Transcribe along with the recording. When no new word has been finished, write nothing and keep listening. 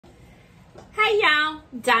Hey y'all,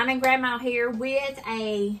 Diamond Grandma here with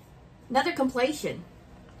another completion.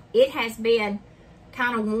 It has been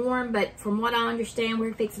kind of warm, but from what I understand,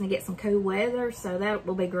 we're fixing to get some cool weather, so that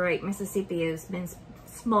will be great. Mississippi has been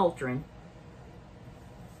smoldering.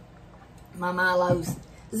 My Milo's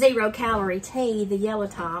 0 calorie tea, the yellow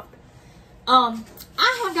top. I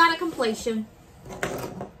have got a completion,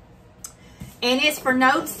 and it's for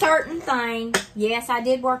no certain thing. Yes, I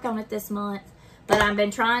did work on it this month, but I've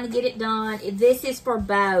been trying to get it done. This is for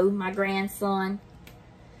Bo, my grandson.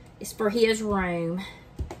 It's for his room.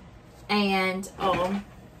 And,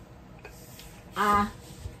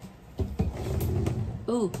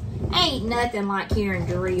 ain't nothing like hearing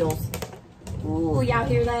drills. Ooh, y'all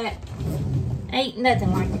hear that? Ain't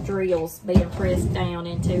nothing like the drills being pressed down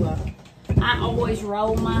into a... I always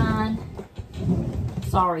roll mine.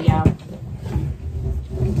 Sorry, y'all.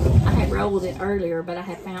 I had rolled it earlier, but I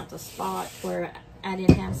had found a spot where I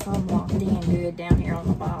didn't have some locked in good down here on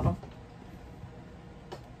the bottom.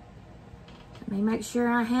 Let me make sure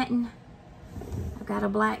I hadn't. I've got a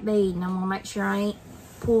black bead, and I'm going to make sure I ain't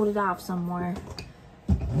pulled it off somewhere.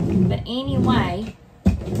 But anyway,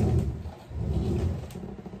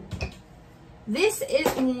 this is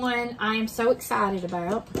one I am so excited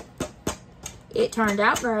about. It turned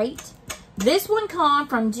out great. This one come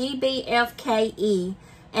from GBFKE,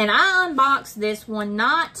 and I unboxed this one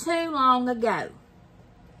not too long ago.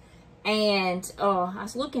 And I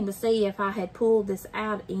was looking to see if I had pulled this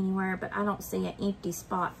out anywhere, but I don't see an empty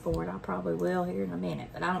spot for it. I probably will here in a minute,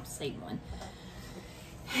 but I don't see one.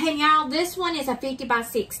 And y'all, this one is a 50 by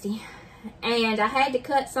 60. And I had to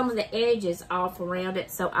cut some of the edges off around it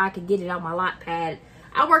so I could get it on my light pad.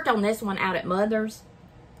 I worked on this one out at Mother's.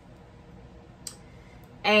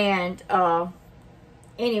 And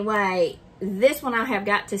anyway, this one I have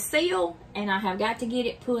got to seal, and I have got to get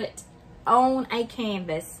it put on a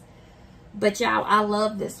canvas. But y'all, I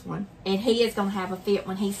love this one, and he is going to have a fit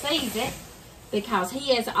when he sees it, because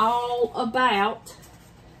he is all about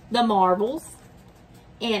the marbles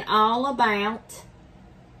and all about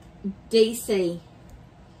DC.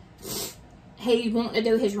 He wanting to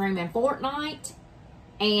do his room in Fortnite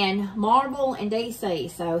and marble and DC.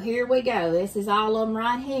 So here we go. This is all of them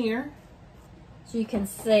right here. So you can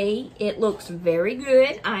see it looks very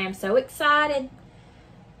good. I am so excited.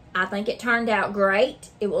 I think it turned out great.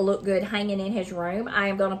 It will look good hanging in his room. I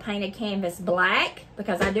am going to paint a canvas black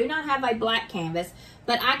because I do not have a black canvas,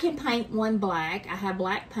 but I can paint one black. I have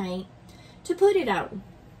black paint to put it on.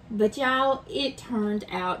 But y'all, it turned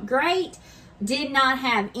out great. Did not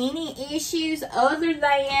have any issues other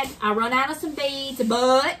than I run out of some beads,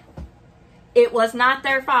 but it was not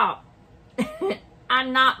their fault. I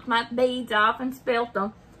knocked my beads off and spilt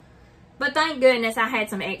them. But thank goodness I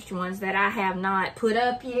had some extra ones that I have not put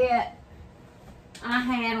up yet. I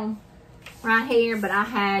had them right here, but I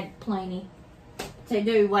had plenty to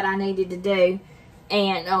do what I needed to do.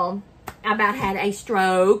 And I about had a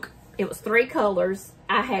stroke. It was 3 colors.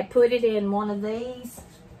 I had put it in one of these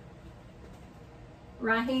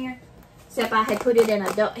right here. Except I had put it in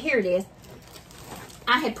a double. Here it is.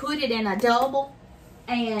 I had put it in a double,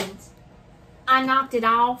 and I knocked it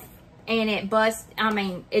off, and it bust. I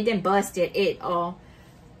mean, it didn't bust it. It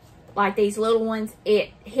like these little ones, it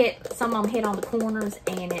hit, some of them hit on the corners,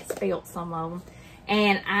 and it spilled some of them.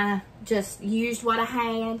 And I just used what I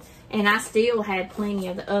had, and I still had plenty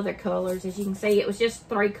of the other colors. As you can see, it was just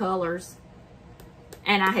 3 colors.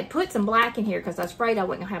 And I had put some black in here because I was afraid I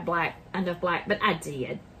wasn't going to have enough black, but I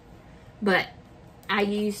did. But I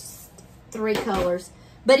used 3 colors.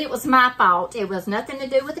 But it was my fault. It was nothing to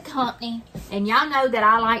do with the company. And y'all know that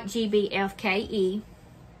I like GBFKE.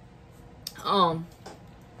 And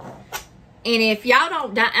if y'all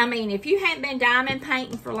don't, I mean, if you haven't been diamond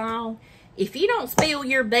painting for long, if you don't spill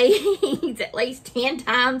your beads at least 10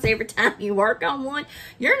 times every time you work on one,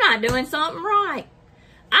 you're not doing something right.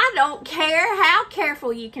 I don't care how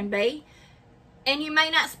careful you can be, and you may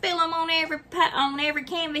not spill them on every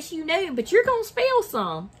canvas you do, but you're going to spill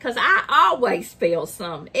some, because I always spill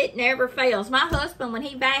some. It never fails. My husband, when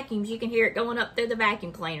he vacuums, you can hear it going up through the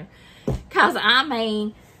vacuum cleaner. Because, I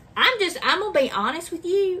mean, I'm going to be honest with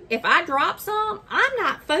you. If I drop some, I'm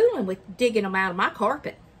not fooling with digging them out of my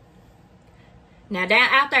carpet. Now, down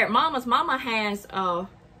out there at Mama's, Mama has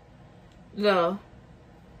the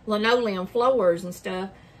linoleum floors and stuff.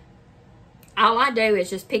 All I do is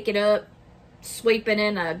just pick it up, sweep it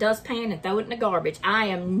in a dustpan, and throw it in the garbage. I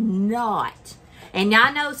am not. And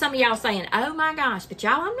I know some of y'all saying, oh my gosh, but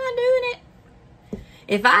y'all, I'm not doing it.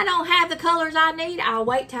 If I don't have the colors I need, I'll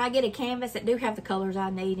wait till I get a canvas that do have the colors I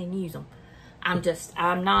need and use them. I'm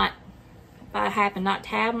not, if I happen not to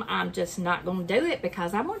have them, I'm just not going to do it,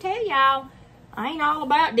 because I'm going to tell y'all, I ain't all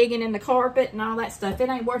about digging in the carpet and all that stuff. It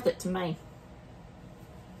ain't worth it to me.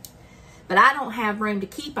 But I don't have room to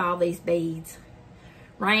keep all these beads.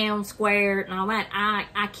 Round, square, and all that.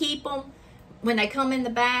 I keep them. When they come in the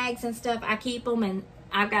bags and stuff, I keep them. And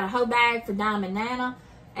I've got a whole bag for Diamond Nana.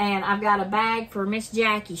 And I've got a bag for Miss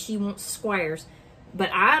Jackie. She wants squares.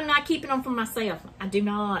 But I'm not keeping them for myself. I do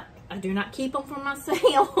not keep them for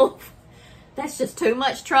myself. That's just too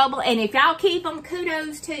much trouble. And if y'all keep them,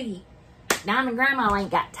 kudos to you. Diamond Grandma ain't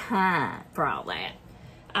got time for all that.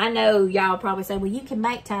 I know y'all probably say, well, you can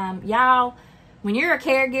make time. Y'all, when you're a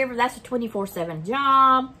caregiver, that's a 24/7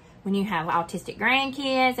 job. When you have autistic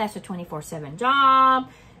grandkids, that's a 24/7 job.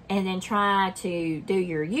 And then try to do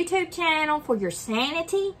your YouTube channel for your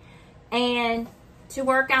sanity and to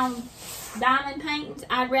work on diamond paintings.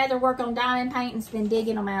 I'd rather work on diamond paintings than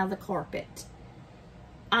digging them out of the carpet.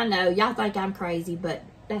 I know, y'all think I'm crazy, but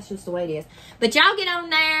that's just the way it is. But y'all get on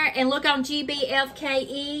there and look on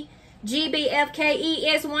GBFKE.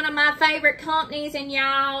 GBFKE is one of my favorite companies, and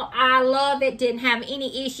y'all, I love it. Didn't have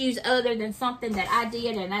any issues other than something that I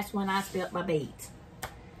did, and that's when I spilt my beads.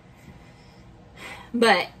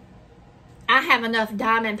 But I have enough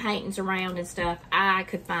diamond paintings around and stuff. I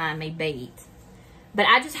could find me beads. But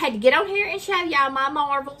I just had to get on here and show y'all my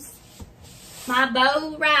marvels. My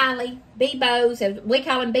Bo Riley, B-Bo's, we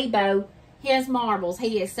call him B-Bo, his marbles.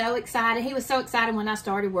 He is so excited. He was so excited when I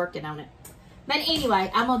started working on it. But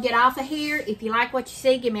anyway, I'm going to get off of here. If you like what you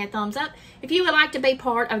see, give me a thumbs up. If you would like to be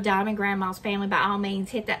part of Diamond Grandma's family, by all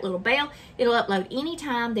means, hit that little bell. It'll upload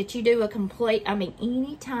anytime that you do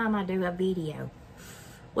anytime I do a video.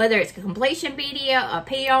 Whether it's a completion video, a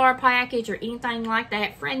PR package, or anything like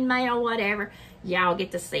that, friend mail, whatever, y'all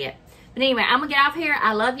get to see it. But anyway, I'm going to get off here.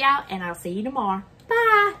 I love y'all, and I'll see you tomorrow.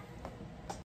 Bye.